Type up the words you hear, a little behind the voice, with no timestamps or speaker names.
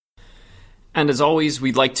And as always,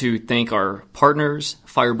 we'd like to thank our partners,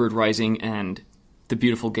 Firebird Rising and the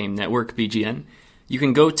Beautiful Game Network, BGN. You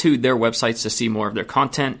can go to their websites to see more of their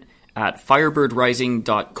content at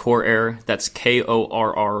firebirdrising.coreair, that's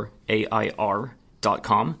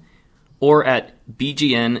KORRAIR.com, or at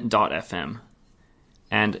bgn.fm.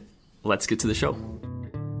 And let's get to the show.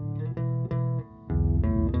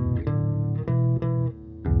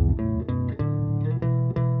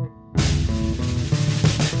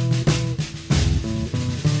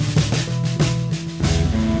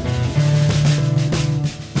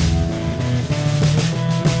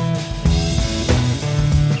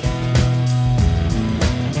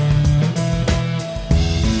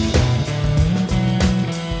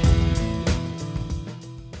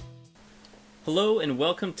 Hello and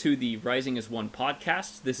welcome to the Rising as One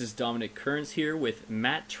podcast. This is Dominic Kearns here with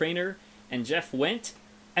Matt Trainer and Jeff Wendt.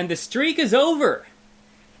 And the streak is over!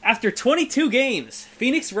 After 22 games,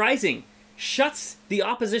 Phoenix Rising shuts the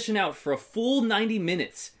opposition out for a full 90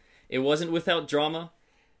 minutes. It wasn't without drama,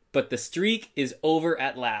 but the streak is over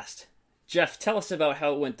at last. Jeff, tell us about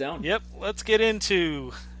how it went down. Yep, let's get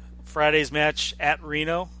into Friday's match at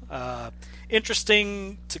Reno.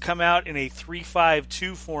 Interesting to come out in a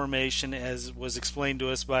 3-5-2 formation, as was explained to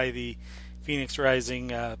us by the Phoenix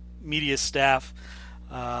Rising media staff,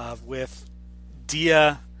 with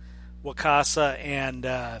Dia, Wakasa, and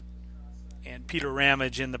Peter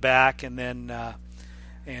Ramage in the back, and then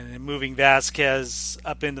moving Vasquez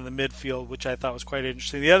up into the midfield, which I thought was quite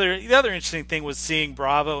interesting. The other interesting thing was seeing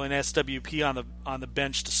Bravo and SWP on the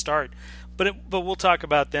bench to start. But we'll talk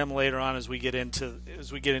about them later on as we get into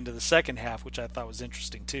the second half, which I thought was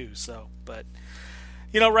interesting too. So, but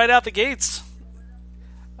right out the gates,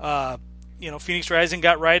 Phoenix Rising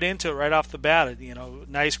got right into it right off the bat.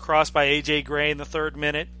 Nice cross by AJ Gray in the 3rd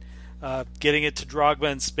minute, getting it to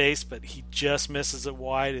Drogba in space, but he just misses it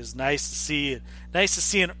wide. It's nice to see it. Nice to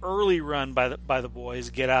see an early run by the boys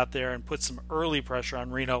get out there and put some early pressure on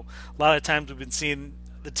Reno. A lot of times we've been seeing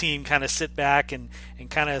the team kind of sit back and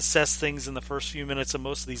kind of assess things in the first few minutes of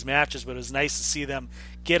most of these matches, but it was nice to see them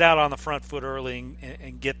get out on the front foot early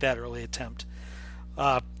and get that early attempt.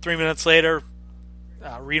 3 minutes later,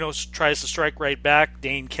 Reno tries to strike right back.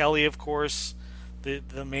 Dane Kelly, of course, the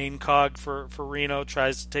main cog for Reno,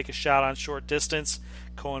 tries to take a shot on short distance.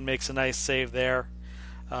 Cohen makes a nice save there.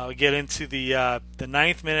 We get into the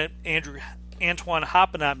 9th minute. Antoine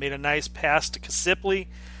Hoppenot made a nice pass to Kasipli.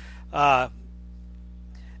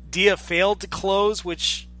 Dia failed to close,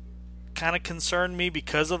 which kind of concerned me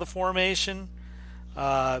because of the formation.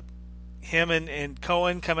 Him and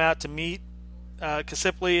Cohen come out to meet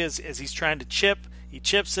Kasipli as he's trying to chip. He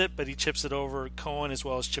chips it, but he chips it over Cohen as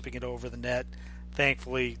well as chipping it over the net.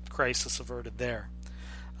 Thankfully, crisis averted there.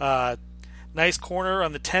 Nice corner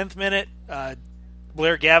on the 10th minute.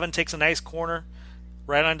 Blair Gavin takes a nice corner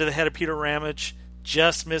right onto the head of Peter Ramage.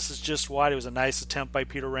 Just misses just wide. It was a nice attempt by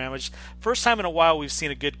Peter Ramage. First time in a while we've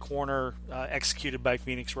seen a good corner executed by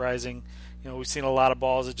Phoenix Rising. We've seen a lot of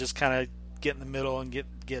balls that just kind of get in the middle and get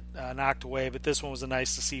knocked away, but this one was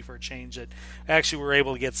nice to see for a change that actually we're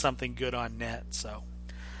able to get something good on net. So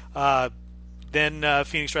then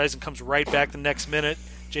Phoenix Rising comes right back the next minute.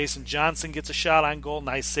 Jason Johnson gets a shot on goal.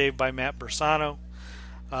 Nice save by Matt Bersano.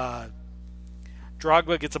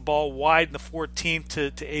 Drogba gets a ball wide in the 14th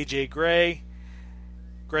to AJ Gray.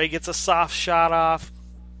 Gray gets a soft shot off.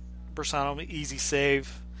 Bersano, easy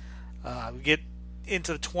save. We get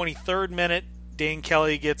into the 23rd minute. Dane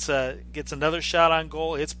Kelly gets another shot on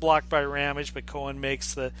goal. It's blocked by Ramage, but Cohen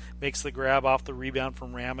makes the grab off the rebound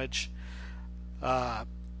from Ramage. In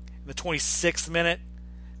the 26th minute,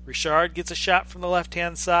 Richard gets a shot from the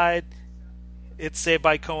left-hand side. It's saved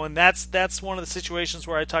by Cohen. That's one of the situations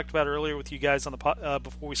where I talked about earlier with you guys on the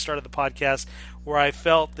before we started the podcast, where I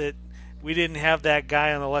felt that we didn't have that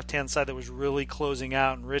guy on the left-hand side that was really closing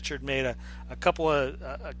out, and Richard made a couple of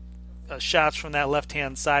shots from that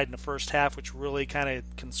left-hand side in the first half, which really kind of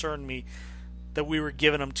concerned me that we were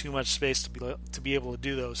giving him too much space to be able to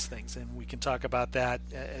do those things, and we can talk about that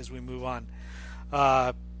as we move on.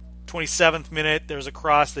 27th minute, there's a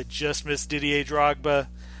cross that just missed Didier Drogba.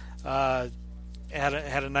 Had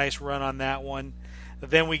a nice run on that one.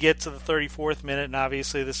 Then we get to the 34th minute, and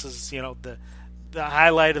obviously this is the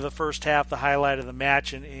highlight of the first half, the highlight of the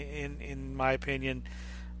match, in my opinion.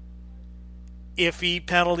 Iffy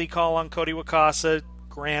penalty call on Cody Wakasa.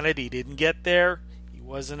 Granted, he didn't get there. He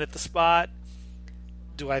wasn't at the spot.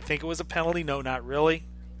 Do I think it was a penalty? No, not really.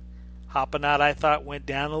 Hoppenot, I thought, went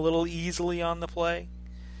down a little easily on the play.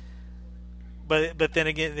 But then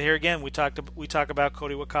again, here again, we talk about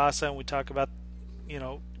Cody Wakasa, and we talk about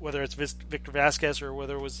whether it's Victor Vasquez or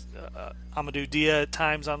whether it was Amadou Dia at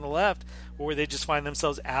times on the left, where they just find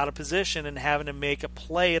themselves out of position and having to make a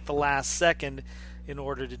play at the last second in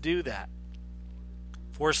order to do that.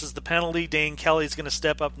 Forces the penalty. Dane Kelly's going to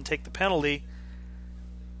step up and take the penalty.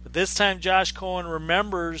 But this time Josh Cohen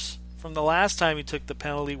remembers from the last time he took the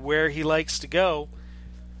penalty where he likes to go.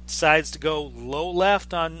 Decides to go low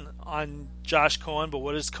left on Josh Cohen, but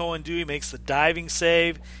what does Cohen do? He makes the diving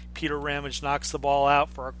save. Peter Ramage knocks the ball out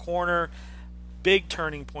for a corner. Big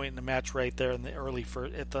turning point in the match right there in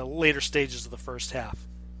at the later stages of the first half.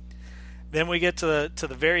 Then we get to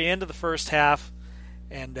the very end of the first half,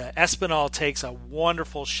 and Espinal takes a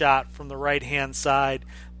wonderful shot from the right-hand side.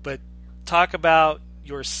 But talk about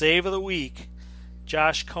your save of the week.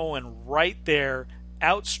 Josh Cohen right there,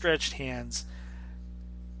 outstretched hands,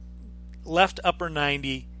 left upper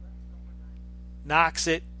 90, knocks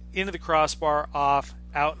it into the crossbar, off,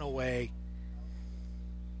 out and away.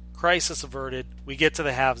 Crisis averted. We get to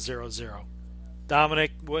the half 0-0.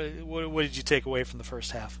 Dominic, what did you take away from the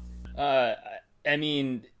first half? I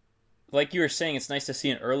mean, like you were saying, it's nice to see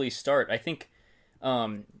an early start. I think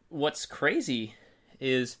what's crazy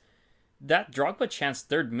is that Drogba chance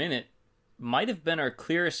third minute might have been our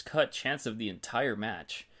clearest cut chance of the entire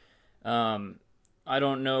match. I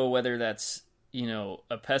don't know whether that's,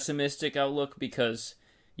 a pessimistic outlook because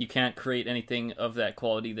you can't create anything of that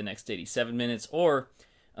quality the next 87 minutes, or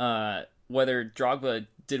whether Drogba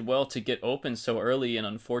did well to get open so early and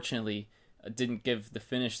unfortunately didn't give the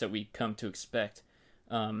finish that we come to expect.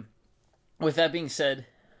 With that being said,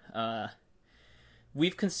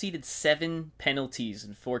 we've conceded 7 penalties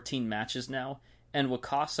in 14 matches now, and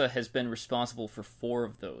Wakasa has been responsible for 4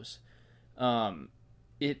 of those.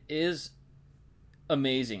 It is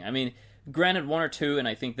amazing. I mean, granted, 1 or 2, and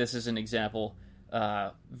I think this is an example,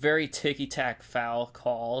 very ticky-tack foul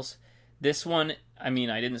calls. This one, I mean,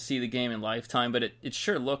 I didn't see the game in lifetime, but it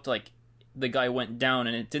sure looked like the guy went down,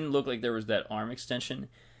 and it didn't look like there was that arm extension.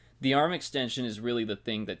 The arm extension is really the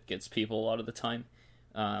thing that gets people a lot of the time.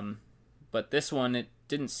 But this one, it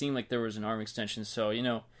didn't seem like there was an arm extension, so,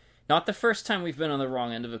 not the first time we've been on the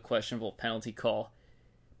wrong end of a questionable penalty call.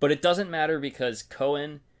 But it doesn't matter because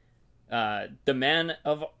Cohen, the man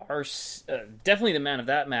of definitely the man of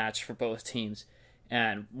that match for both teams,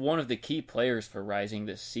 and one of the key players for Rising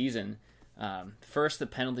this season. First the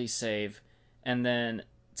penalty save, and then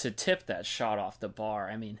to tip that shot off the bar.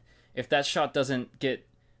 I mean, if that shot doesn't get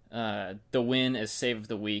the win as save of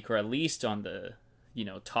the week, or at least on the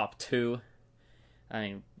top 2, I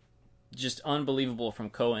mean, just unbelievable from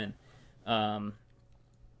Cohen.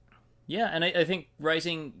 Yeah, and I think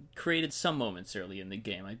Rising created some moments early in the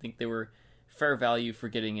game. I think they were fair value for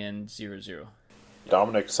getting in 0-0.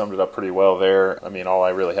 Dominic summed it up pretty well there. I mean, all I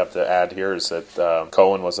really have to add here is that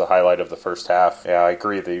Cohen was the highlight of the first half. Yeah, I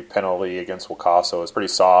agree. The penalty against Wakaso was pretty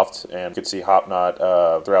soft, and you could see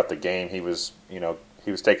Hopnot throughout the game. He was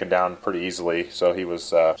taken down pretty easily, so he was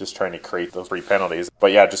just trying to create those 3 penalties.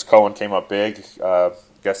 But yeah, just Cohen came up big,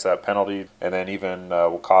 gets that penalty, and then even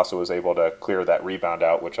Wakaso was able to clear that rebound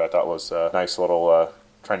out, which I thought was a nice little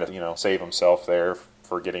trying to save himself there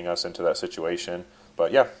for getting us into that situation.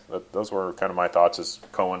 But yeah, those were kind of my thoughts as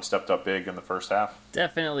Cohen stepped up big in the first half.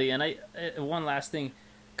 Definitely, and one last thing,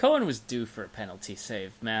 Cohen was due for a penalty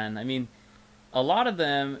save, man. I mean, a lot of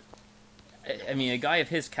them, a guy of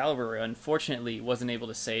his caliber unfortunately wasn't able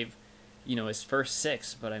to save, his first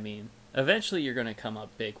 6, but I mean, eventually you're going to come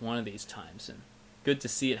up big one of these times, and good to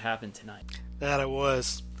see it happen tonight. That it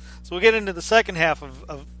was. So we'll get into the second half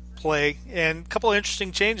of play, and a couple of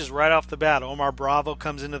interesting changes right off the bat. Omar Bravo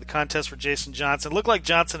comes into the contest for Jason Johnson. It looked like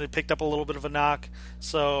Johnson had picked up a little bit of a knock,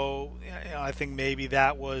 so I think maybe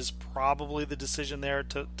that was probably the decision there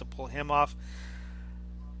to pull him off.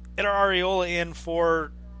 Eder Arreola in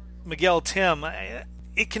for Miguel Tim.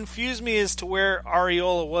 It confused me as to where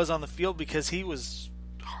Arreola was on the field because he was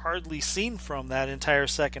hardly seen from that entire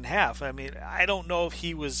second half. I mean, I don't know if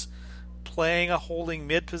he was playing a holding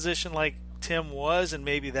mid position like Tim was, and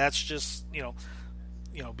maybe that's just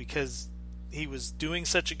because he was doing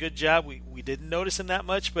such a good job, we didn't notice him that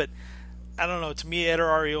much. But I don't know, to me Eder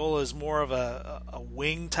Arreola is more of a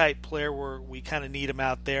wing type player where we kind of need him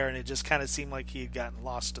out there, and it just kind of seemed like he had gotten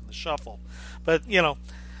lost in the shuffle. But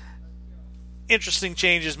interesting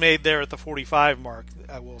changes made there at the 45 mark,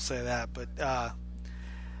 I will say that. But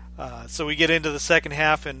so we get into the second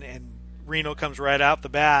half, and Reno comes right out the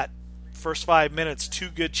bat. First 5 minutes, 2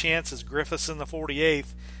 good chances. Griffiths in the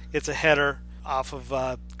 48th gets a header off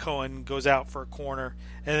of Cohen, goes out for a corner.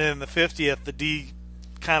 And then in the 50th, the D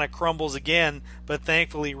kind of crumbles again, but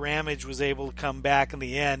thankfully Ramage was able to come back in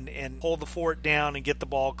the end and hold the fort down and get the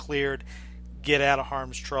ball cleared, get out of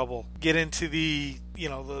harm's trouble. Get into the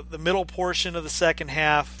middle portion of the second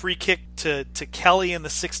half. Free kick to Kelly in the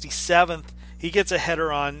 67th. He gets a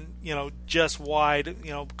header on, just wide.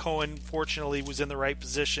 Cohen fortunately was in the right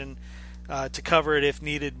position to cover it if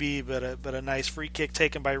needed be, but a nice free kick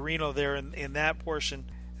taken by Reno there in that portion.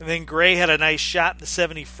 And then Gray had a nice shot in the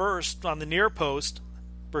 71st on the near post.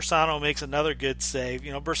 Bersano makes another good save.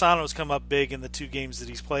 Bersano's come up big in the 2 games that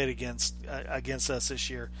he's played against us this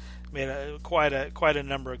year. Made quite a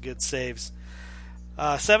number of good saves.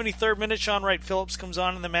 73rd minute, Sean Wright Phillips comes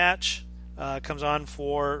on in the match. Comes on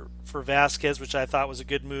for Vasquez, which I thought was a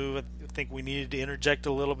good move. I think we needed to interject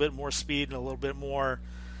a little bit more speed and a little bit more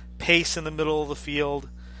pace in the middle of the field.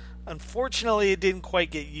 Unfortunately, it didn't quite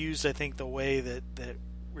get used, I think, the way that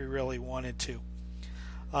we really wanted to.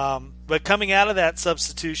 But coming out of that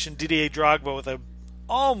substitution, Didier Drogba with a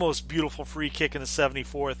almost beautiful free kick in the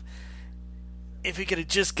 74th. If he could have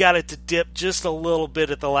just got it to dip just a little bit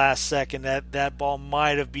at the last second, that ball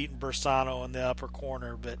might have beaten Bersano in the upper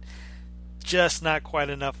corner, but just not quite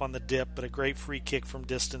enough on the dip. But a great free kick from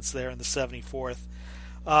distance there in the 74th.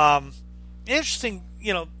 Interesting,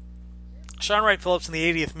 Sean Wright Phillips in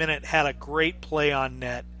the 80th minute had a great play on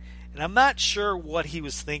net. And I'm not sure what he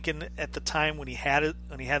was thinking at the time when he had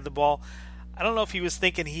the ball. I don't know if he was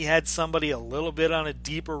thinking he had somebody a little bit on a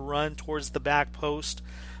deeper run towards the back post,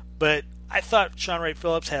 but I thought Sean Wright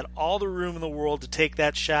Phillips had all the room in the world to take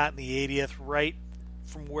that shot in the 80th, right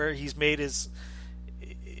from where he's made his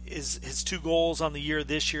 2 goals on the year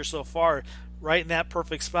this year so far, right in that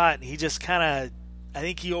perfect spot. And he just I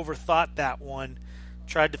think he overthought that one,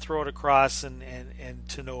 tried to throw it across and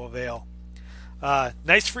to no avail.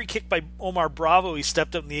 Nice free kick by Omar Bravo. He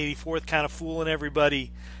stepped up in the 84th, kind of fooling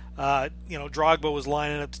everybody. Drogba was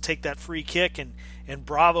lining up to take that free kick, and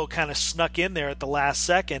Bravo kind of snuck in there at the last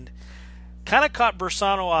second. Kind of caught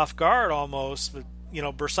Bersano off guard almost, but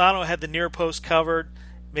Bersano had the near post covered,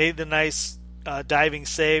 made the nice diving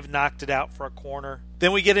save, knocked it out for a corner.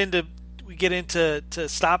 Then we get into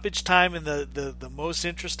stoppage time, and the most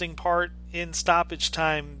interesting part in stoppage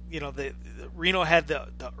time. Reno had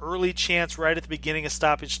the early chance right at the beginning of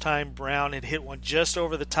stoppage time. Brown had hit one just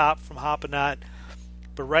over the top from Hoppenot.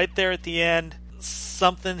 But right there at the end,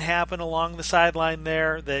 something happened along the sideline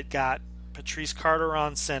there that got Patrice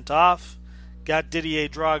Carteron sent off, got Didier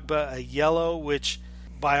Drogba a yellow, which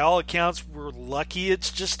by all accounts we're lucky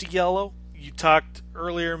it's just a yellow. You talked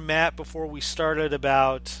earlier, Matt, before we started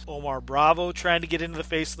about Omar Bravo trying to get into the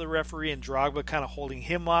face of the referee and Drogba kind of holding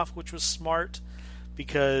him off, which was smart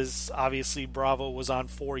because obviously Bravo was on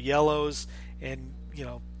 4 yellows and,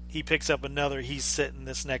 he picks up another. He's sitting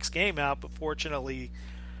this next game out, but fortunately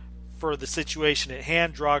for the situation at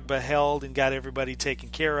hand, Drogba held and got everybody taken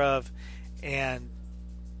care of, and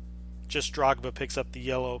just Drogba picks up the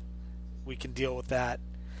yellow. We can deal with that.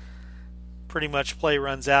 Pretty much play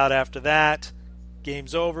runs out after that.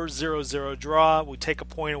 Game's over, 0-0 draw. We take a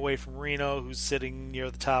point away from Reno, who's sitting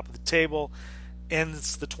near the top of the table.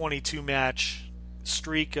 Ends the 22-match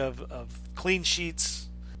streak of clean sheets.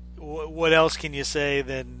 What else can you say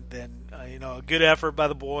than a good effort by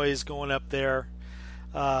the boys going up there.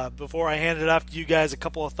 Before I hand it off to you guys, a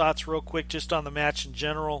couple of thoughts real quick just on the match in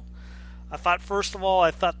general. I thought, first of all,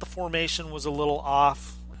 the formation was a little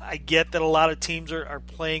off. I get that a lot of teams are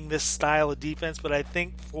playing this style of defense, but I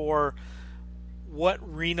think for what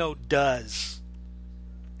Reno does,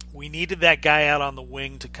 we needed that guy out on the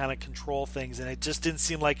wing to kind of control things, and it just didn't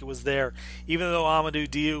seem like it was there. Even though Amadou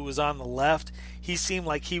Diou was on the left, he seemed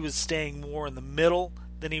like he was staying more in the middle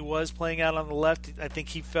than he was playing out on the left. I think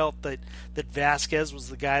he felt that Vasquez was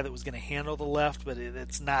the guy that was going to handle the left, but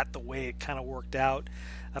it's not the way it kind of worked out.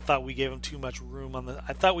 I thought we gave him too much room on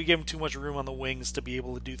the wings to be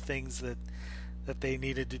able to do things that they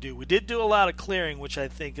needed to do. We did do a lot of clearing, which I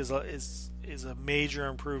think is a major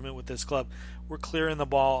improvement with this club. We're clearing the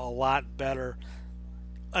ball a lot better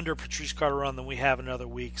under Patrice Carteron than we have in other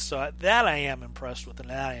weeks. So that I am impressed with, and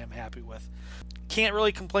that I am happy with. Can't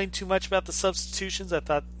really complain too much about the substitutions. I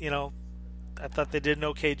thought they did an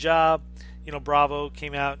okay job. Bravo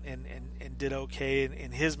came out and did okay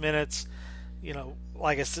in his minutes.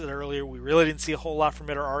 Like I said earlier, we really didn't see a whole lot from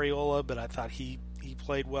Eder Arreola, but I thought he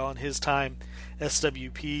played well in his time.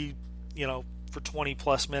 SWP, for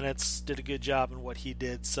 20-plus minutes, did a good job in what he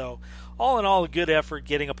did. So, all in all, a good effort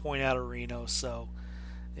getting a point out of Reno. So,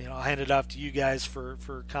 I'll hand it off to you guys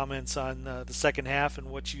for comments on the second half and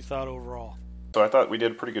what you thought overall. So I thought we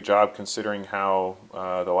did a pretty good job considering how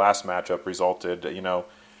the last matchup resulted.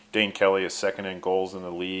 Dane Kelly is second in goals in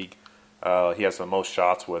the league. He has the most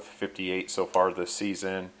shots with 58 so far this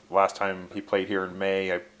season. Last time he played here in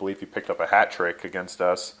May, I believe he picked up a hat trick against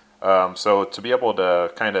us. So to be able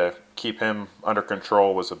to kind of keep him under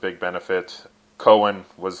control was a big benefit. Cohen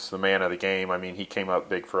was the man of the game. I mean, he came up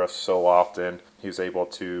big for us so often. He was able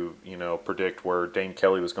to, predict where Dane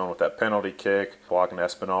Kelly was going with that penalty kick, blocking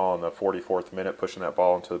Espinal in the 44th minute, pushing that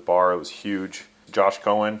ball into the bar. It was huge. Josh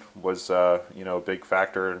Cohen was, a big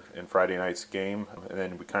factor in Friday night's game. And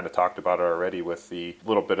then we kind of talked about it already with the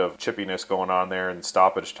little bit of chippiness going on there in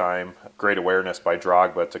stoppage time. Great awareness by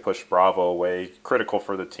Drogba to push Bravo away. Critical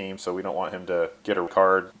for the team, so we don't want him to get a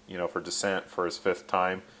card, for dissent for his 5th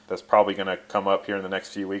time. That's probably going to come up here in the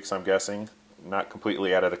next few weeks, I'm guessing. Not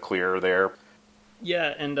completely out of the clear there.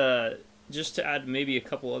 Yeah, and just to add maybe a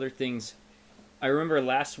couple other things, I remember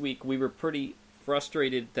last week we were pretty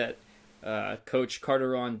frustrated that Coach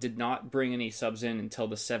Carteron did not bring any subs in until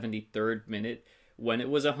the 73rd minute when it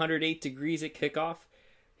was 108 degrees at kickoff.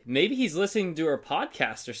 Maybe he's listening to our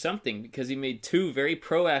podcast or something, because he made 2 very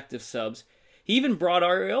proactive subs. He even brought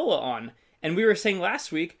Areola on, and we were saying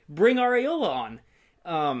last week, bring Areola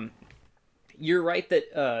on. You're right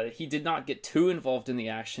that he did not get too involved in the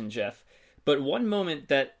action, Jeff. But one moment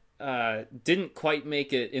that didn't quite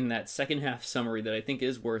make it in that second half summary that I think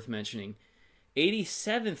is worth mentioning,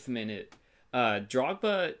 87th minute,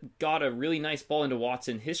 Drogba got a really nice ball into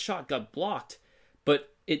Watson. His shot got blocked,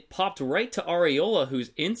 but it popped right to Areola,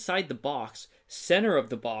 who's inside the box, center of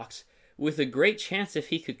the box, with a great chance if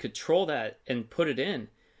he could control that and put it in.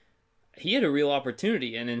 He had a real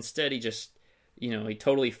opportunity, and instead he just, he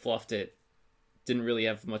totally fluffed it. Didn't really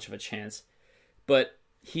have much of a chance. But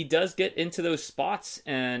he does get into those spots,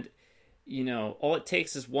 and, all it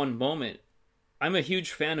takes is one moment. I'm a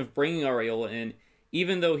huge fan of bringing Areola in,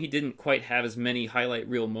 even though he didn't quite have as many highlight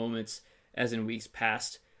reel moments as in weeks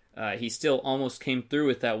past. He still almost came through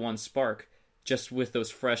with that one spark, just with those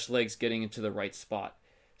fresh legs getting into the right spot.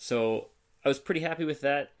 So I was pretty happy with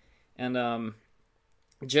that. And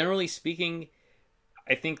generally speaking,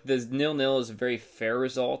 I think the 0-0 is a very fair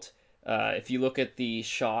result. If you look at the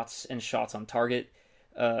shots and shots on target,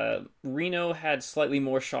 Reno had slightly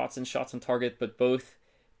more shots and shots on target, but both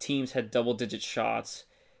teams had double-digit shots,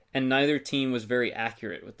 and neither team was very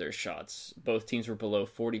accurate with their shots. Both teams were below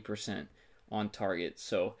 40% on target,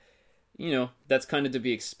 so, that's kind of to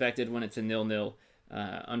be expected when it's a 0-0.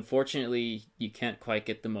 Unfortunately, you can't quite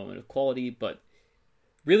get the moment of quality, but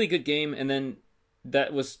really good game, and then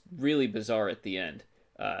that was really bizarre at the end,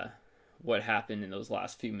 what happened in those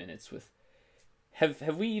last few minutes. With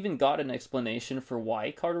Have we even got an explanation for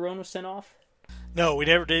why Carteron was sent off? No, we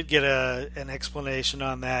never did get an explanation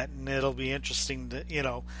on that, and it'll be interesting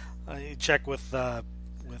to check with the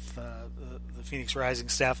Phoenix Rising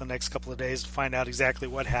staff the next couple of days to find out exactly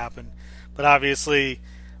what happened. But obviously,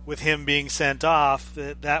 with him being sent off,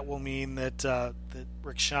 that will mean that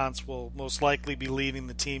Rick Schantz will most likely be leading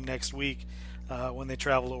the team next week when they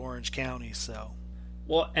travel to Orange County. So,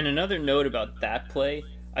 well, and another note about that play,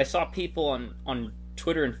 I saw people on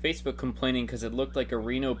Twitter and Facebook complaining because it looked like a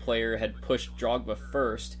Reno player had pushed Drogba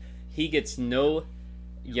first. He gets no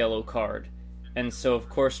yellow card, and so of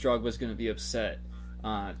course Drogba's going to be upset.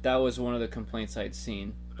 That was one of the complaints I'd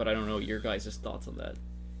seen, but I don't know your guys' thoughts on that.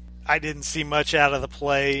 I didn't see much out of the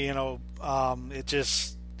play. It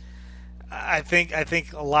just, I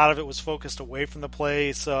think a lot of it was focused away from the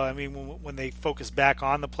play. So I mean, when they focused back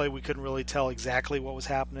on the play, we couldn't really tell exactly what was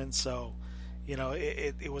happening. So,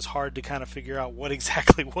 it was hard to kind of figure out what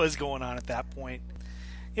exactly was going on at that point.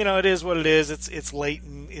 It is what it is. It's late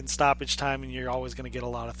in stoppage time, and you're always going to get a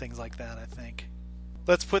lot of things like that, I think.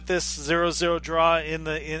 Let's put this 0-0 draw in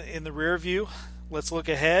the rear view. Let's look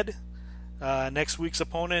ahead. Next week's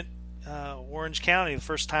opponent, Orange County. The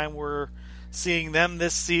first time we're seeing them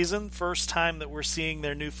this season. First time that we're seeing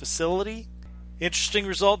their new facility. Interesting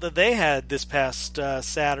result that they had this past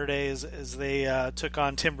Saturday as they took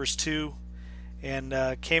on Timbers 2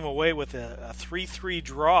 and came away with a 3-3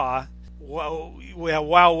 draw.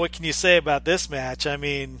 Wow, what can you say about this match? I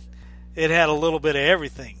mean, it had a little bit of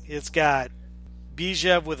everything. It's got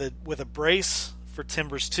Bijev with a brace for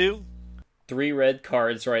Timbers 2. 3 red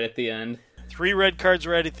cards right at the end. 3 red cards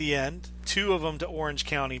right at the end. 2 of them to Orange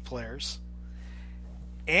County players.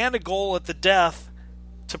 And a goal at the death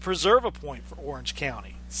to preserve a point for Orange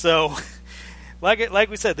County. So, like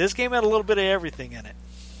we said, this game had a little bit of everything in it.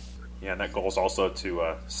 Yeah, and that goal's also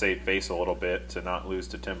to save face a little bit to not lose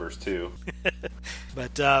to Timbers too.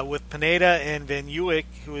 But with Pineda and Van Uwyk,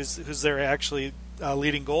 who's their actually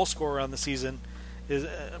leading goal scorer on the season, is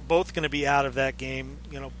both going to be out of that game.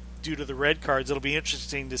 Due to the red cards, it'll be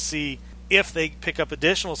interesting to see if they pick up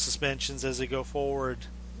additional suspensions as they go forward,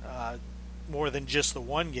 more than just the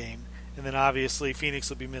one game. And then obviously Phoenix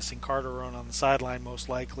will be missing Carteron on the sideline most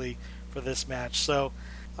likely for this match. So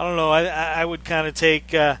I don't know. I would kind of take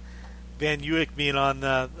Van Uyck being on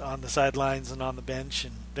the sidelines and on the bench,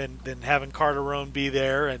 and then having Carterone be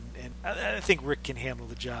there, and I think Rick can handle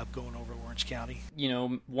the job going over Orange County.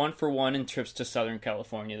 1-for-1 in trips to Southern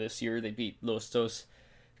California this year. They beat Los Dos.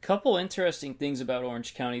 Couple interesting things about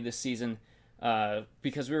Orange County this season,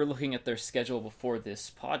 because we were looking at their schedule before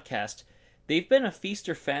this podcast. They've been a feast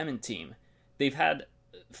or famine team. They've had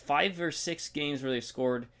 5 or 6 games where they've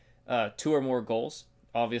scored 2 or more goals.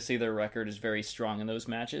 Obviously, their record is very strong in those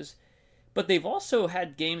matches. But they've also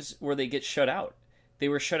had games where they get shut out. They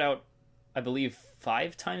were shut out, I believe,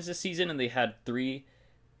 5 times this season, and they had 3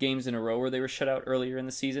 games in a row where they were shut out earlier in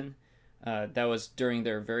the season. That was during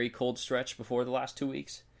their very cold stretch before the last 2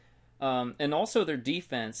 weeks. And also their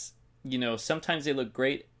defense, sometimes they look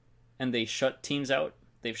great and they shut teams out.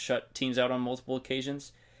 They've shut teams out on multiple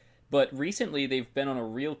occasions. But recently they've been on a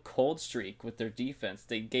real cold streak with their defense.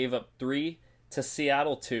 They gave up 3 to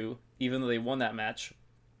Seattle 2, even though they won that match.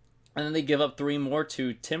 And then they give up 3 more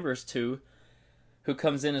to Timbers 2, who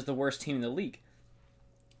comes in as the worst team in the league.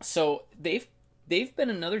 So they've been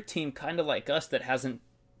another team kind of like us that has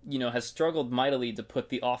struggled mightily to put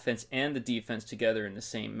the offense and the defense together in the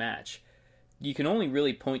same match. You can only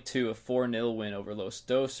really point to a 4-0 win over Los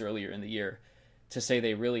Dos earlier in the year to say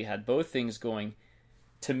they really had both things going.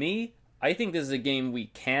 To me, I think this is a game we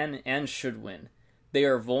can and should win. They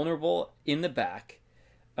are vulnerable in the back,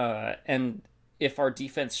 and if our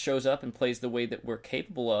defense shows up and plays the way that we're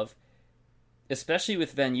capable of, especially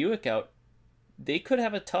with Van Uyck out, they could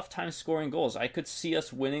have a tough time scoring goals. I could see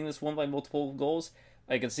us winning this one by multiple goals.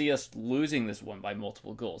 I could see us losing this one by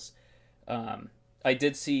multiple goals. I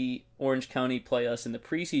did see Orange County play us in the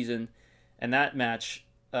preseason, and that match,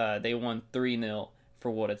 they won 3-0 for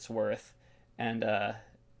what it's worth. And,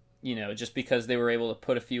 just because they were able to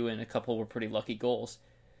put a few in, a couple were pretty lucky goals.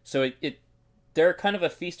 So they're kind of a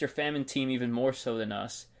feast or famine team, even more so than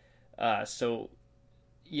us. It's a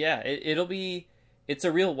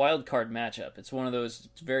real wild card matchup. It's one of those,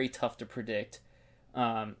 it's very tough to predict.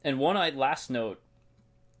 And last note,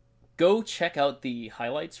 go check out the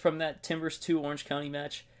highlights from that Timbers 2 Orange County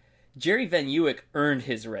match. Jerry Van Uyck earned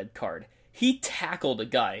his red card. He tackled a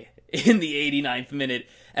guy in the 89th minute.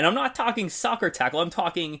 And I'm not talking soccer tackle. I'm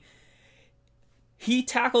talking... He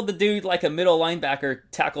tackled the dude like a middle linebacker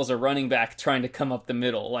tackles a running back trying to come up the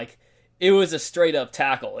middle. Like, it was a straight-up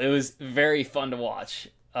tackle. It was very fun to watch.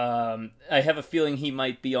 I have a feeling he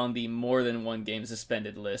might be on the more than 1 game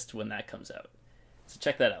suspended list when that comes out. So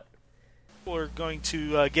check that out. We're going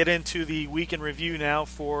to get into the week in review now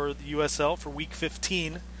for the USL for Week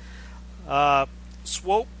 15.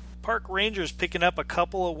 Swope Park Rangers picking up a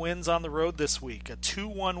couple of wins on the road this week. A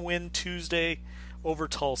 2-1 win Tuesday over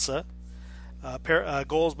Tulsa.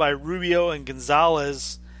 Goals by Rubio and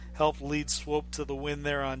Gonzalez helped lead Swope to the win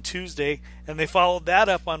there on Tuesday. And they followed that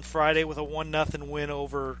up on Friday with a 1-0 win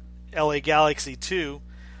over LA Galaxy 2.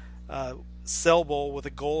 Selbowl with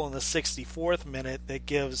a goal in the 64th minute that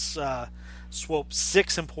gives Swope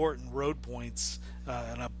 6 important road points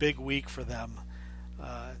and a big week for them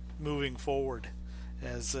moving forward.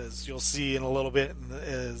 As you'll see in a little bit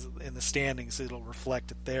in the standings, it'll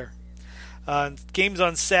reflect it there. Games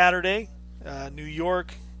on Saturday, New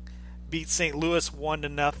York beat St. Louis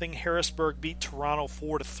 1-0. Harrisburg beat Toronto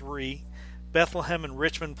 4-3. Bethlehem and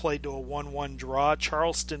Richmond played to a 1-1 draw.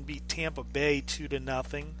 Charleston beat Tampa Bay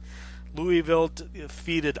 2-0. Louisville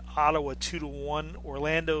defeated Ottawa 2-1.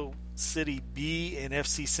 Orlando City B and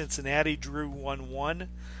FC Cincinnati drew 1-1.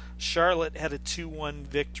 Charlotte had a 2-1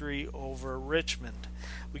 victory over Richmond.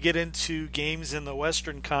 We get into games in the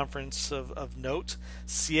Western Conference of note.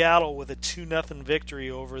 Seattle with a 2-0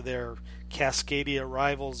 victory over their Cascadia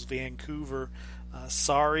rivals Vancouver.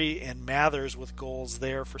 Sari and Mathers with goals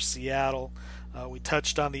there for Seattle. We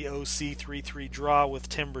touched on the OC 3-3 draw with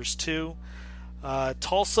Timbers 2.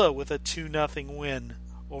 Tulsa with a 2-0 win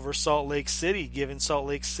over Salt Lake City, giving Salt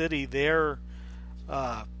Lake City their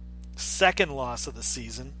second loss of the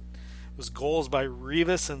season. It was goals by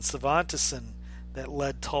Rivas and Savantison that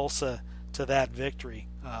led Tulsa to that victory.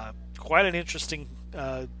 Quite an interesting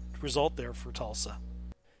result there for Tulsa.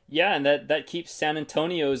 Yeah, and that keeps San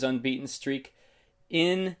Antonio's unbeaten streak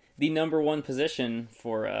in the number 1 position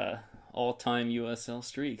for all-time USL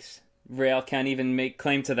streaks. Real can't even make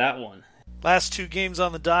claim to that one. Last 2 games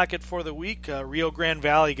on the docket for the week. Rio Grande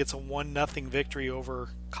Valley gets a 1-0 victory over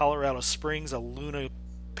Colorado Springs. A Luna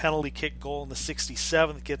penalty kick goal in the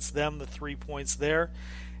 67th gets them the 3 points there.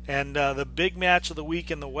 And the big match of the week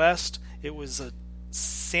in the West, it was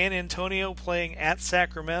San Antonio playing at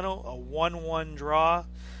Sacramento, a 1-1 draw.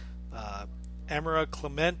 Emera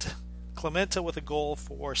Clemente with a goal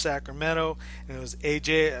for Sacramento, and it was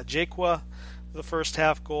AJ Ajekwa the first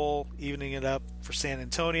half goal, evening it up for San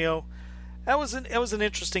Antonio. That was an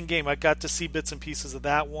interesting game. I got to see bits and pieces of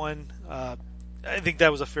that one. I think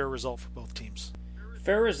that was a fair result for both teams.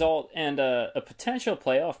 Fair result, and a potential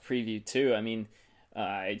playoff preview too. I mean,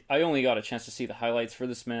 I only got a chance to see the highlights for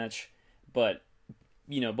this match, but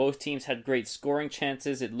both teams had great scoring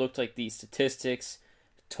chances. It looked like the statistics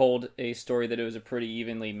told a story that it was a pretty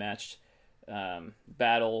evenly matched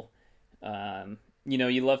battle.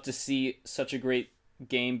 You love to see such a great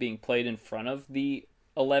game being played in front of the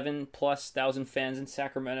 11,000+ fans in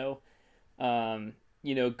Sacramento.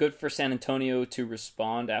 Good for San Antonio to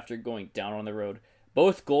respond after going down on the road.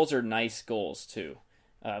 Both goals are nice goals too.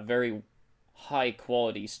 Very high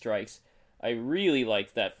quality strikes. I really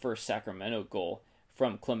liked that first Sacramento goal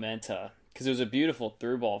from Clemente because it was a beautiful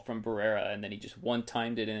through ball from Barrera, and then he just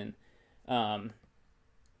one-timed it in.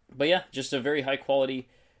 But yeah, just a very high quality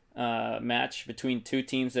match between two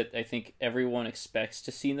teams that I think everyone expects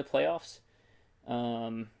to see in the playoffs.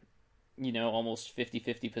 Almost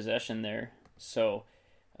 50-50 possession there. So,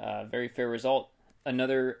 very fair result.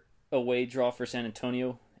 Another away draw for San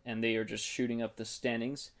Antonio, and they are just shooting up the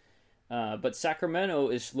standings. But Sacramento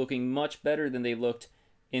is looking much better than they looked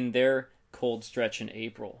in their cold stretch in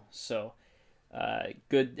April. So,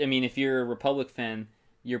 good. I mean, if you're a Republic fan,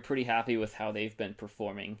 you're pretty happy with how they've been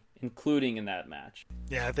performing, including in that match.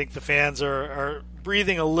 Yeah, I think the fans are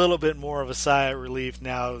breathing a little bit more of a sigh of relief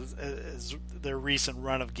now as their recent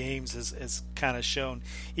run of games has kind of shown,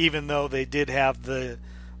 even though they did have the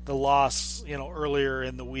loss, earlier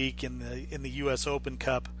in the week in the U.S. Open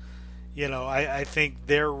Cup. I think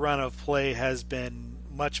their run of play has been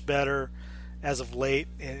much better as of late,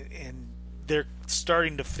 and they're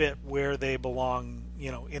starting to fit where they belong,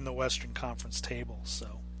 in the Western Conference table.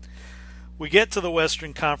 So we get to the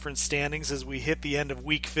Western Conference standings as we hit the end of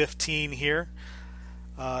Week 15 here.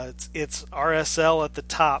 It's RSL at the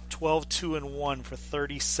top, 12-2-1 for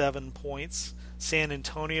 37 points. San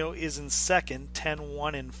Antonio is in second,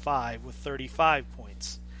 10-1-5 with 35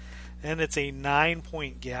 points. And it's a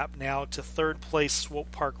 9-point gap now to third place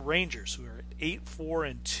Swope Park Rangers, who are at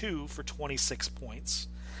 8-4-2 for 26 points.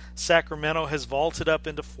 Sacramento has vaulted up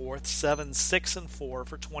into fourth, 7-6-4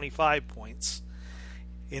 for 25 points.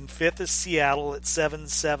 In fifth is Seattle at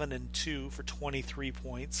 7-7-2 for 23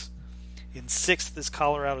 points. In sixth is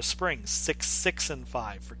Colorado Springs,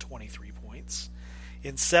 6-6-5 for 23 points.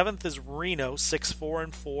 In seventh is Reno,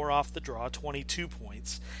 6-4-4 off the draw, 22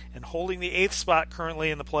 points. And holding the eighth spot currently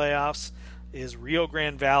in the playoffs is Rio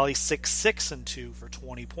Grande Valley, 6-6-2 for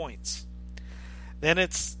 20 points. Then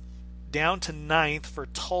it's down to ninth for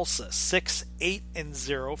Tulsa,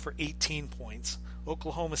 6-8-0 for 18 points.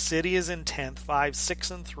 Oklahoma City is in 10th,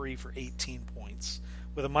 5-6-3 for 18 points,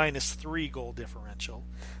 with a -3 goal differential.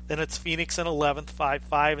 Then it's Phoenix in 11th,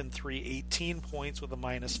 5-5-3, 18 points with a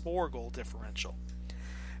 -4 goal differential.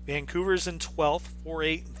 Vancouver's in 12th,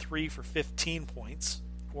 4-8-3 for 15 points.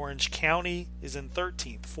 Orange County is in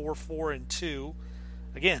 13th, 4-4-2.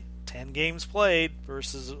 Again, 10 games played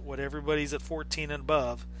versus what everybody's at 14 and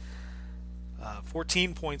above.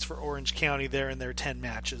 14 points for Orange County there in their 10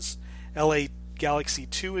 matches. LA Galaxy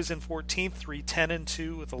 2 is in 14th,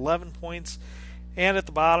 3-10-2 with 11 points. And at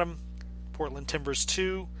the bottom, Portland Timbers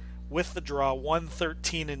 2 with the draw,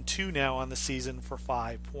 1-13-2 now on the season for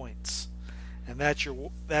 5 points. And that's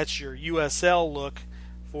your USL look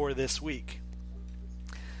for this week.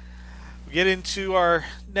 We get into our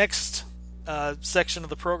next section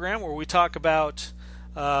of the program where we talk about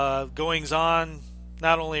goings on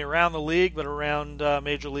not only around the league but around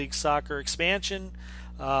Major League Soccer expansion.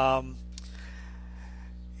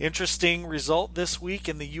 Interesting result this week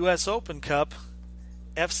in the U.S. Open Cup.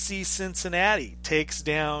 FC Cincinnati takes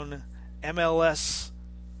down MLS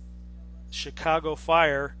Chicago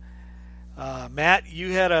Fire. Matt,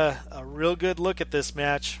 you had a real good look at this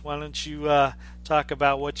match. Why don't you talk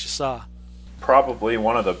about what you saw? Probably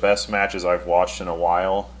one of the best matches I've watched in a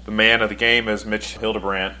while. The man of the game is Mitch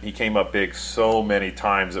Hildebrandt. He came up big so many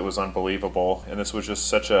times, it was unbelievable. And this was just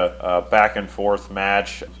such a back and forth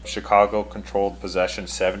match. Chicago controlled possession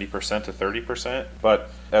 70% to 30%,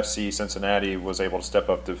 but FC Cincinnati was able to step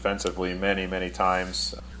up defensively many, many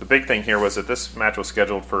times. The big thing here was that this match was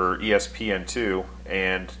scheduled for ESPN2,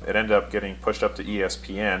 and it ended up getting pushed up to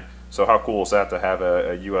ESPN. So how cool is that to have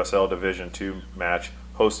a USL Division II match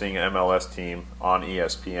hosting an MLS team on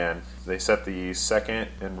ESPN? They set the second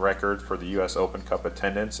in record for the U.S. Open Cup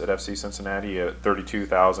attendance at FC Cincinnati at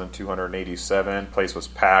 32,287. Place was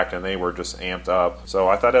packed and they were just amped up. So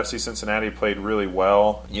I thought FC Cincinnati played really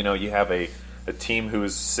well. You have a a team who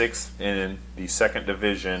is sixth in the second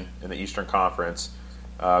division in the Eastern Conference,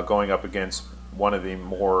 going up against one of the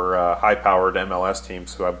more high-powered MLS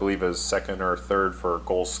teams, who I believe is second or third for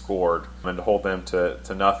goals scored, and to hold them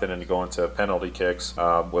to nothing and to go into penalty kicks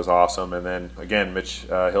was awesome. And then again, Mitch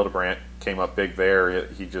Hildebrandt came up big there.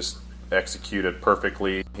 He just executed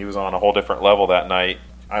perfectly. He was on a whole different level that night.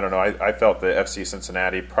 I don't know. I felt that FC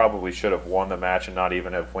Cincinnati probably should have won the match and not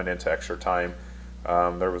even have went into extra time.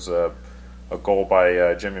 There was a goal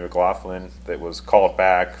by Jimmy McLaughlin that was called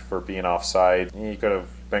back for being offside. He could have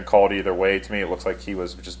been called either way. To me, it looks like he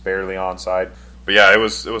was just barely onside. But yeah, it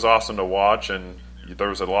was awesome to watch, and there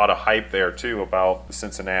was a lot of hype there too about the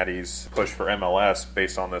Cincinnati's push for MLS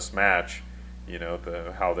based on this match. You know,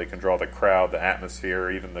 how they can draw the crowd, the atmosphere.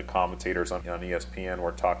 Even the commentators on ESPN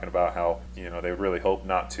were talking about how, you know, they really hope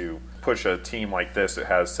not to push a team like this that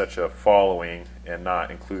has such a following and not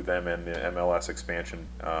include them in the MLS expansion.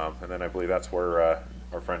 And then I believe that's where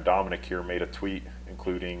our friend Dominic here made a tweet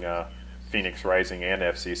including Phoenix Rising and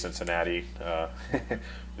FC Cincinnati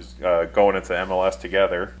going into MLS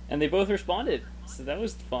together. And they both responded, so that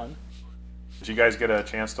was fun. Did you guys get a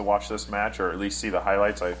chance to watch this match, or at least see the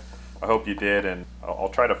highlights? I hope you did, and I'll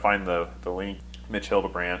try to find the link. Mitch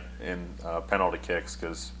Hildebrandt in penalty kicks,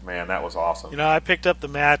 because, man, that was awesome. You know, I picked up the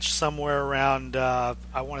match somewhere around, I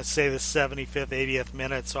want to say the 75th, 80th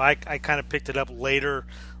minute, so I kind of picked it up later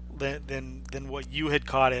than what you had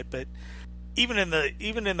caught it. But even in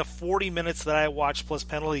the 40 minutes that I watched plus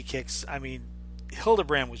penalty kicks, I mean,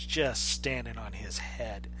 Hildebrandt was just standing on his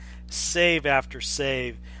head, save after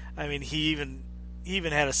save. I mean, he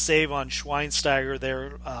even had a save on Schweinsteiger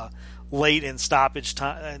there late in stoppage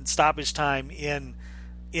time in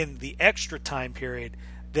the extra time period.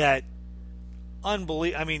 That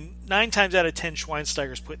unbelievable. I mean, 9 times out of 10,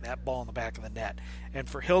 Schweinsteiger's putting that ball in the back of the net, and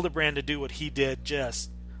for Hildebrandt to do what he did,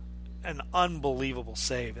 just an unbelievable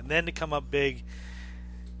save. And then to come up big,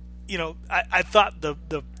 you know, I thought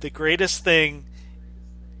the greatest thing,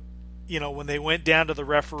 you know, when they went down to the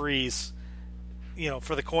referees, you know,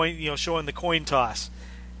 for the coin, you know, showing the coin toss.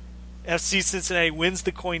 FC Cincinnati wins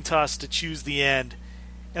the coin toss to choose the end.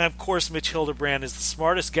 And, of course, Mitch Hildebrandt is the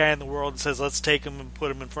smartest guy in the world and says, let's take him and put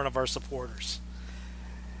him in front of our supporters.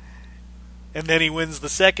 And then he wins the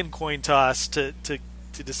second coin toss to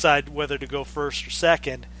decide whether to go first or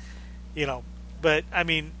second. You know, but, I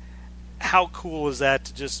mean, how cool is that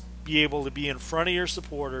to just be able to be in front of your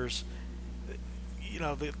supporters, you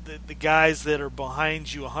know, the guys that are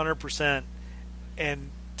behind you 100%, and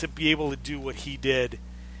to be able to do what he did.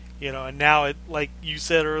 You know, and now it, like you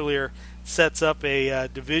said earlier, sets up a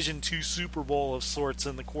Division II Super Bowl of sorts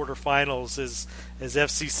in the quarterfinals as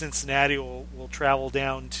FC Cincinnati will travel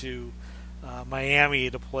down to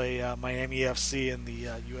Miami to play Miami FC in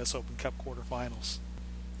the U.S. Open Cup quarterfinals.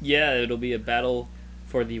 Yeah, it'll be a battle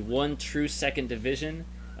for the one true second division.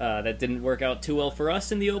 That didn't work out too well for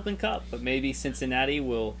us in the Open Cup, but maybe Cincinnati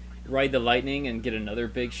will ride the lightning and get another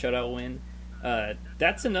big shutout win.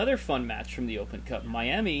 That's another fun match from the Open Cup.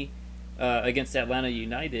 Miami against Atlanta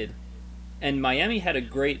United. And Miami had a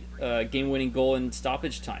great game-winning goal in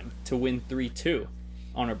stoppage time to win 3-2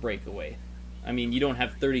 on a breakaway. I mean, you don't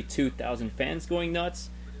have 32,000 fans going nuts,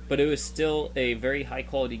 but it was still a very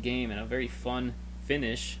high-quality game and a very fun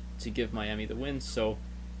finish to give Miami the win. So,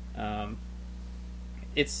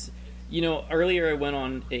 it's, you know, earlier I went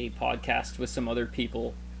on a podcast with some other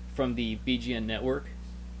people from the BGN network,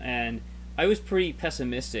 and I was pretty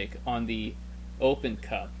pessimistic on the Open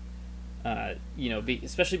Cup, you know,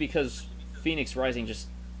 especially because Phoenix Rising just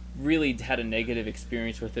really had a negative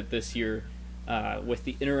experience with it this year, with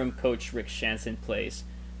the interim coach Rick Shanson plays,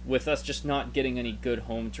 with us just not getting any good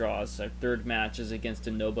home draws. Our third match is against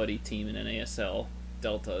a nobody team in NASL,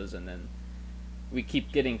 Deltas, and then we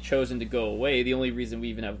keep getting chosen to go away. The only reason we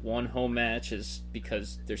even have one home match is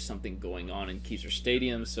because there's something going on in Keyser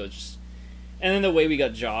Stadium, so just... And then the way we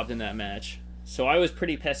got jobbed in that match. So I was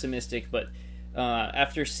pretty pessimistic, but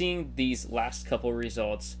after seeing these last couple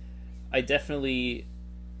results, I definitely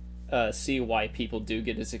see why people do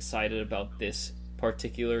get as excited about this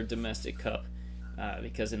particular domestic cup,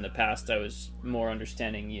 because in the past I was more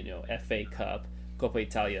understanding, you know, FA Cup, Coppa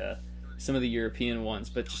Italia, some of the European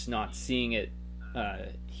ones, but just not seeing it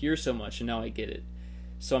here so much, and now I get it.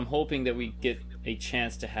 So I'm hoping that we get a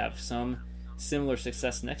chance to have some similar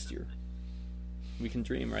success next year. We can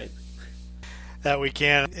dream, right? That we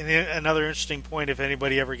can. And another interesting point, if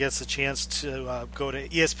anybody ever gets a chance to go to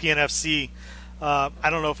ESPN FC, I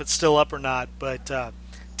don't know if it's still up or not, but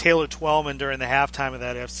Taylor Twellman during the halftime of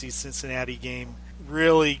that FC Cincinnati game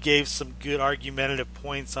really gave some good argumentative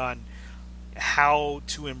points on how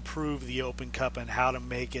to improve the Open Cup and how to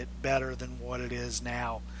make it better than what it is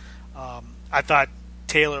now. I thought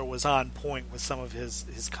Taylor was on point with some of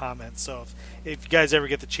his comments. So if you guys ever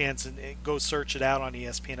get the chance, and go search it out on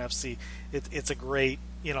ESPN FC, it's a great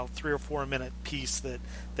 3 or 4 minute piece that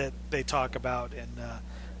they talk about and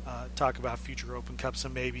talk about future Open Cups,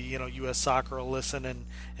 and maybe U.S. Soccer will listen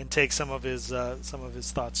and take some of his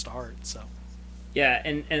thoughts to heart. So. Yeah,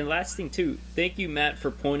 and last thing too, thank you, Matt,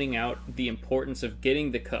 for pointing out the importance of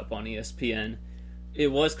getting the cup on ESPN. It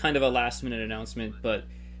was kind of a last minute announcement, but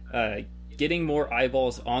getting more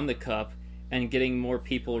eyeballs on the cup and getting more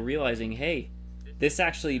people realizing, hey, this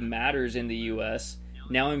actually matters in the U.S.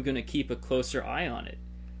 Now I'm going to keep a closer eye on it,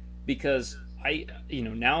 because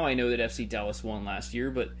now I know that FC Dallas won last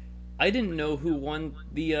year, but I didn't know who won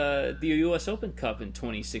the U.S. Open Cup in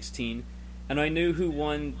 2016. And I knew who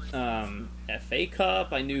won FA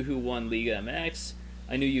Cup. I knew who won Liga MX.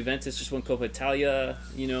 I knew Juventus just won Coppa Italia.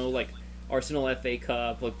 Like Arsenal FA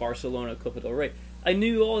Cup, like Barcelona Copa del Rey. I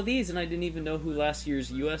knew all of these, and I didn't even know who last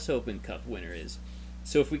year's U.S. Open Cup winner is.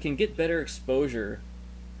 So if we can get better exposure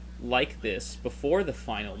like this before the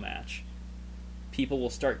final match, people will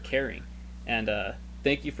start caring. And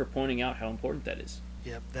thank you for pointing out how important that is.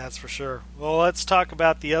 Yep, that's for sure. Well, let's talk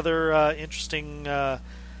about the other interesting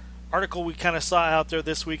article we kind of saw out there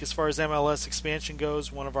this week as far as MLS expansion goes.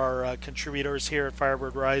 One of our contributors here at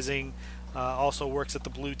Firebird Rising also works at the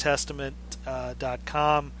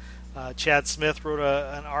BlueTestament.com. Chad Smith wrote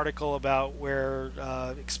an article about where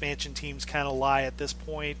expansion teams kind of lie at this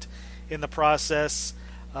point in the process,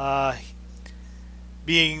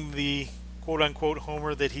 being the quote-unquote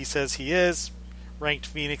homer that he says he is, ranked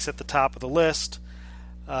Phoenix at the top of the list.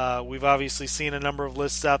 We've obviously seen a number of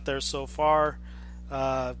lists out there so far.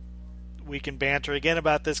 We can banter again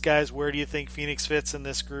about this, guys. Where do you think Phoenix fits in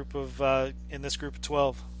this group of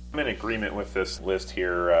 12? I'm in agreement with this list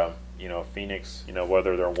here. Phoenix,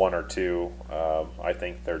 whether they're 1 or 2, I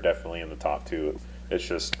think they're definitely in the top 2. It's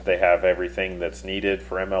just they have everything that's needed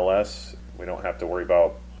for MLS. We don't have to worry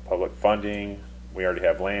about public funding. We already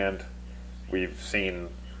have land. We've seen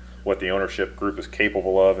what the ownership group is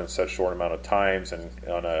capable of in such short amount of times and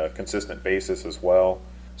on a consistent basis as well.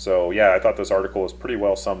 So, yeah, I thought this article was pretty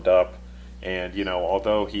well summed up. And,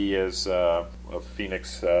 although he is a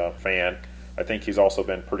Phoenix fan, I think he's also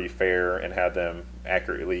been pretty fair and had them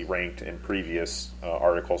accurately ranked in previous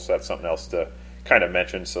articles. So that's something else to kind of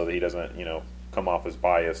mention so that he doesn't, come off as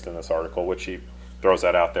biased in this article, which he throws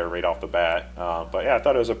that out there right off the bat. But, yeah, I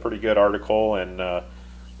thought it was a pretty good article, and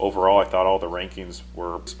overall I thought all the rankings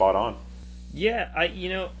were spot on. Yeah,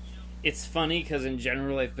 it's funny because in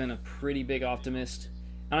general I've been a pretty big optimist.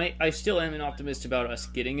 I still am an optimist about us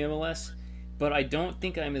getting MLS, but I don't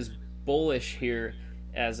think I'm as bullish here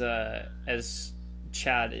as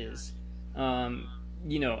Chad is.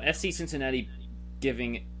 FC Cincinnati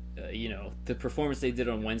giving the performance they did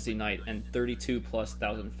on Wednesday night and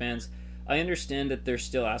 32,000+ fans. I understand that they're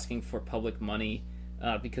still asking for public money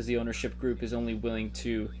because the ownership group is only willing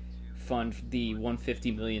to fund the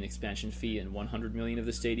 $150 million expansion fee and $100 million of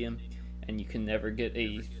the stadium, and you can never get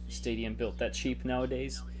a stadium built that cheap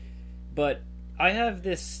nowadays. But I have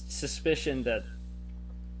this suspicion that,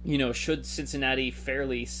 should Cincinnati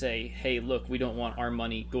fairly say, hey, look, we don't want our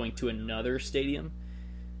money going to another stadium,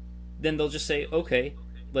 then they'll just say, okay,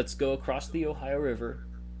 let's go across the Ohio River.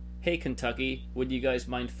 Hey, Kentucky, would you guys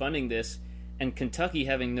mind funding this? And Kentucky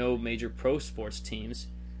having no major pro sports teams,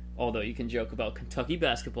 although you can joke about Kentucky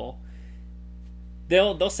basketball,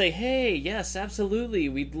 they'll say, hey, yes, absolutely,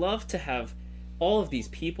 we'd love to have all of these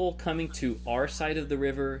people coming to our side of the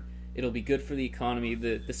river. It'll be good for the economy.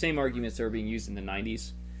 The same arguments that were being used in the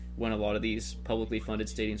 90s when a lot of these publicly funded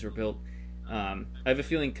stadiums were built. I have a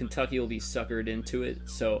feeling Kentucky will be suckered into it,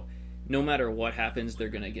 so no matter what happens, they're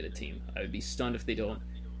going to get a team. I would be stunned if they don't.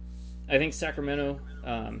 I think Sacramento,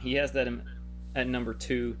 he has that at number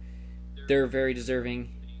 2. They're very deserving.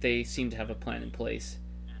 They seem to have a plan in place.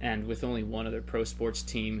 And with only one other pro sports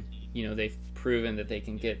team, they've proven that they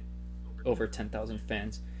can get over 10,000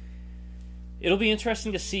 fans. It'll be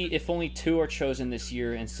interesting to see if only 2 are chosen this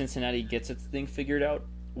year and Cincinnati gets its thing figured out,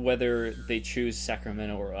 whether they choose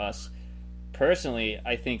Sacramento or us. Personally,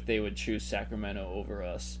 I think they would choose Sacramento over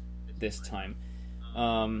us this time.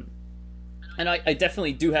 And I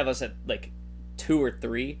definitely do have us at 2 or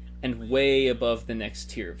 3 and way above the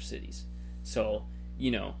next tier of cities. So,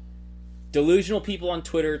 delusional people on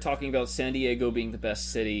Twitter talking about San Diego being the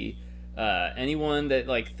best city. Anyone that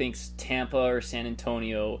thinks Tampa or San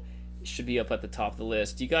Antonio should be up at the top of the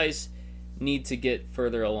list. You guys need to get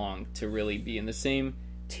further along to really be in the same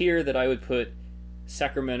tier that I would put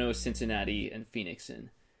Sacramento, Cincinnati, and Phoenix in.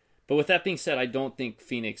 But with that being said, I don't think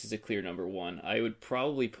Phoenix is a clear number one. I would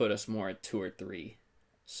probably put us more at 2 or 3.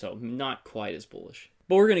 So not quite as bullish.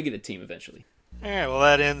 But we're going to get a team eventually. All right, well,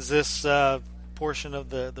 that ends this portion of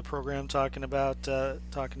the program talking about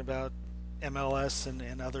MLS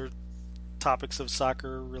and other topics of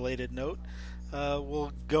soccer-related note.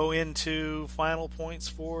 We'll go into final points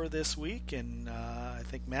for this week, and I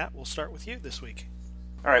think, Matt, we'll start with you this week.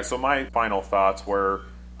 All right, so my final thoughts were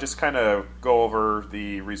just kind of go over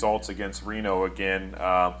the results against Reno again.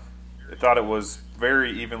 I thought it was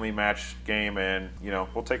very evenly matched game, and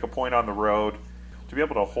we'll take a point on the road to be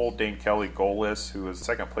able to hold Dane Kelly goalless, who is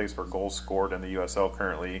second place for goals scored in the USL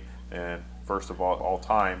currently, and first of all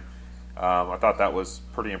time. I thought that was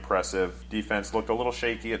pretty impressive. Defense looked a little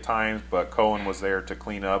shaky at times, but Cohen was there to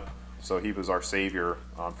clean up, so he was our savior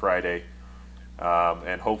on Friday.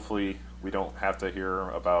 And hopefully we don't have to hear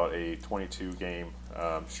about a 22-game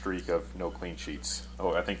streak of no clean sheets.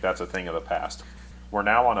 I think that's a thing of the past. We're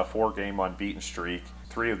now on a 4-game unbeaten streak.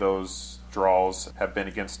 3 of those draws have been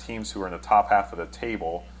against teams who are in the top half of the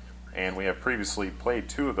table, and we have previously played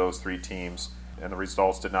 2 of those 3 teams, and the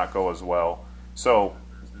results did not go as well. So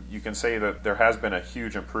you can say that there has been a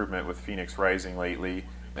huge improvement with Phoenix Rising lately,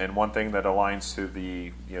 and one thing that aligns to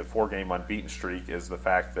the 4-game unbeaten streak is the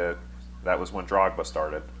fact that was when Drogba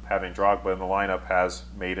started. Having Drogba in the lineup has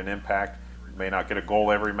made an impact. May not get a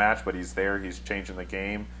goal every match, but he's there, he's changing the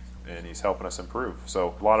game, and he's helping us improve.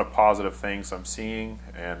 So a lot of positive things I'm seeing,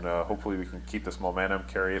 and hopefully we can keep this momentum,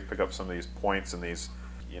 carry it, pick up some of these points in these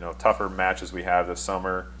tougher matches we have this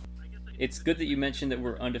summer. It's good that you mentioned that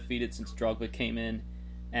we're undefeated since Drogba came in,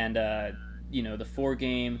 and the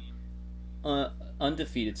 4-game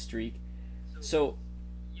undefeated streak. So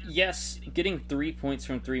yes, getting 3 points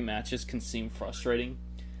from 3 matches can seem frustrating,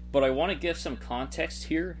 but I want to give some context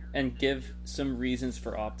here and give some reasons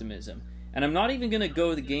for optimism. And I'm not even going to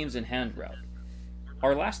go the games in hand route.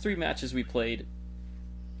 Our last 3 matches we played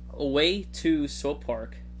away to Swope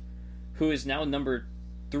Park, who is now number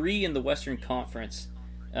 3 in the Western Conference.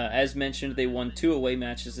 As mentioned, they won 2 away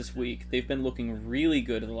matches this week. They've been looking really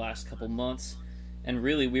good in the last couple months, and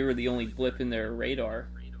really we were the only blip in their radar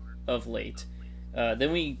of late.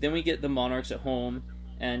 Then we get the Monarchs at home,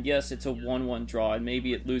 and yes, it's a 1-1 draw, and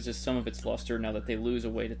maybe it loses some of its luster now that they lose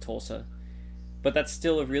away to Tulsa. But that's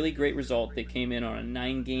still a really great result. They came in on a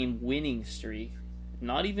 9-game winning streak,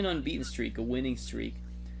 not even unbeaten streak, a winning streak.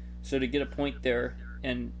 So to get a point there,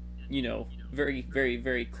 and very, very,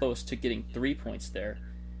 very close to getting 3 points there,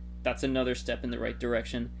 that's another step in the right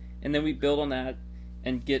direction. And then we build on that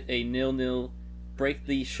and get a 0-0, break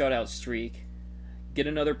the shutout streak, get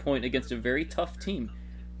another point against a very tough team.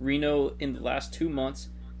 Reno, in the last 2 months,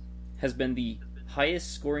 has been the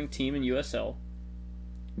highest scoring team in USL.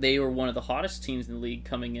 They were one of the hottest teams in the league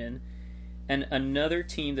coming in, and another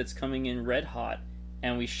team that's coming in red hot,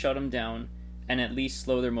 and we shut them down and at least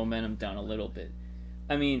slow their momentum down a little bit.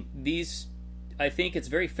 I mean, I think it's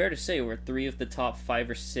very fair to say we're 3 of the top 5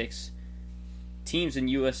 or 6 teams in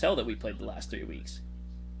USL that we played the last 3 weeks.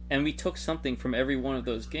 And we took something from every one of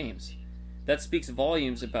those games. That speaks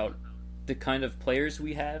volumes about the kind of players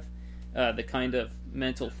we have, the kind of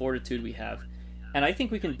mental fortitude we have. And I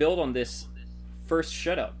think we can build on this first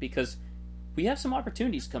shutout because we have some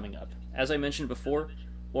opportunities coming up. As I mentioned before,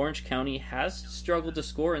 Orange County has struggled to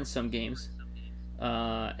score in some games,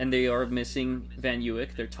 and they are missing Van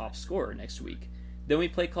Uwyk, their top scorer, next week. Then we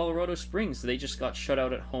play Colorado Springs. They just got shut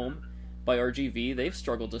out at home by RGV. They've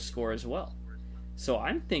struggled to score as well. So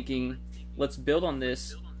I'm thinking, let's build on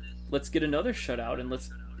this. Let's get another shutout, and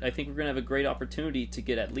I think we're going to have a great opportunity to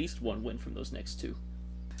get at least 1 win from those next 2.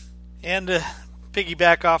 And to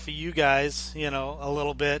piggyback off of you guys, a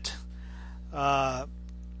little bit, the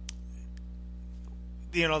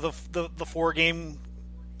 4-game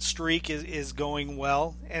streak is going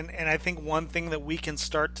well, and I think one thing that we can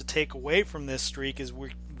start to take away from this streak is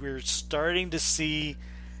we're starting to see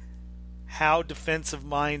how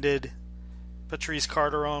defensive-minded Patrice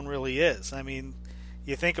Carteron really is. I mean,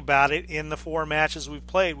 you think about it, in the 4 matches we've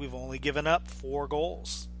played, we've only given up 4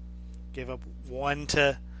 goals. Gave up 1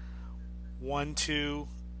 to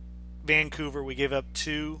Vancouver. We gave up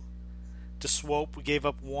 2 to Swope. We gave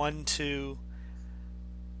up 1 to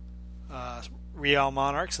Real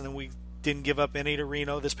Monarchs, and then we didn't give up any to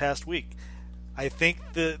Reno this past week. I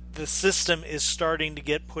think the system is starting to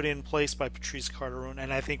get put in place by Patrice Carteron,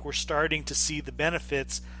 and I think we're starting to see the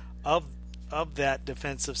benefits of that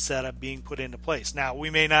defensive setup being put into place. Now, we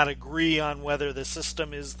may not agree on whether the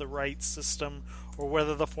system is the right system or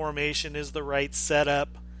whether the formation is the right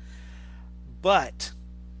setup, but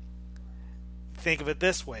think of it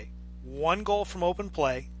this way. 1 goal from open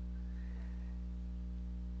play,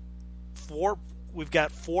 we've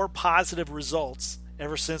got 4 positive results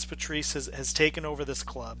ever since Patrice has taken over this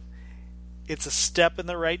club. It's a step in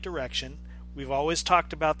the right direction. We've always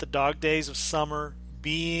talked about the dog days of summer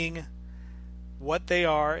being what they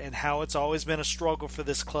are and how it's always been a struggle for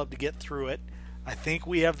this club to get through it. I think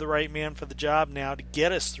we have the right man for the job now to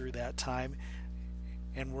get us through that time,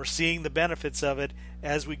 and we're seeing the benefits of it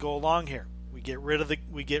as we go along here. We get rid of the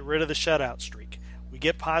shutout streak. We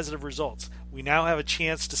get positive results. We now have a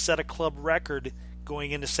chance to set a club record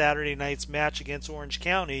going into Saturday night's match against Orange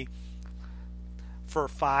County for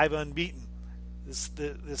 5 unbeaten.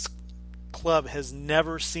 This club has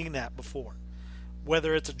never seen that before.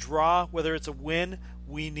 Whether it's a draw, whether it's a win,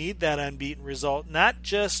 we need that unbeaten result, not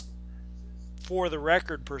just for the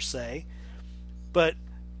record per se, but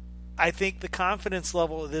I think the confidence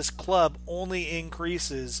level of this club only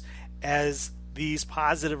increases as these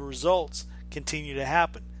positive results continue to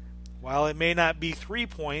happen. While it may not be 3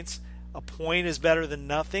 points, a point is better than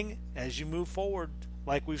nothing as you move forward,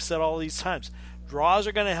 like we've said all these times. Draws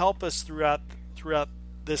are going to help us throughout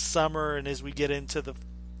this summer and as we get into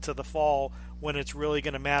the fall when it's really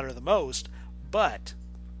going to matter the most. But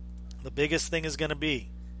the biggest thing is going to be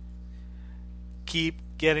keep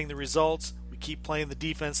getting the results. We keep playing the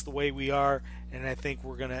defense the way we are, and I think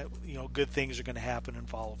we're going to, good things are going to happen and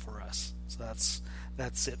follow for us. So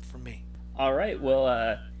that's it for me. All right.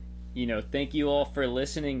 Well, thank you all for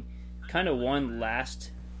listening. Kind of one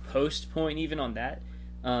last post point even on that.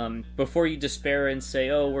 Before you despair and say,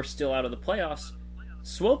 oh, we're still out of the playoffs,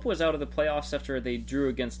 Swope was out of the playoffs after they drew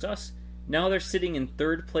against us. Now they're sitting in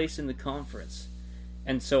 3rd place in the conference.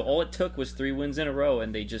 And so all it took was 3 wins in a row,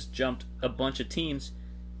 and they just jumped a bunch of teams.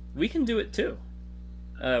 We can do it too.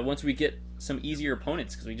 Once we get some easier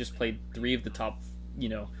opponents, because we just played 3 of the top,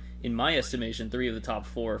 in my estimation, 3 of the top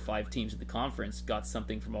 4 or 5 teams in the conference got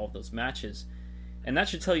something from all of those matches. And that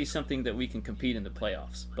should tell you something that we can compete in the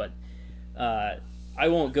playoffs. But I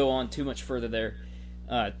won't go on too much further there.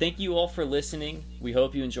 Thank you all for listening. We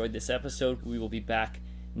hope you enjoyed this episode. We will be back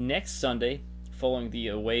next Sunday following the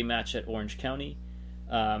away match at Orange County.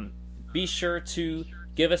 Be sure to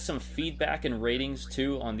give us some feedback and ratings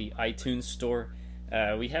too on the iTunes store.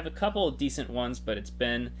 We have a couple of decent ones, but it's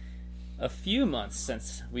been a few months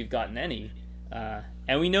since we've gotten any.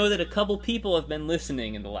 And we know that a couple people have been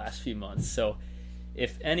listening in the last few months. So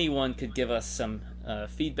if anyone could give us some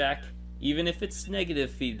feedback, even if it's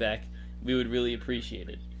negative feedback, we would really appreciate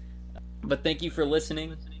it. But thank you for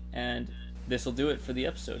listening, and this will do it for the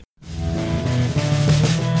episode.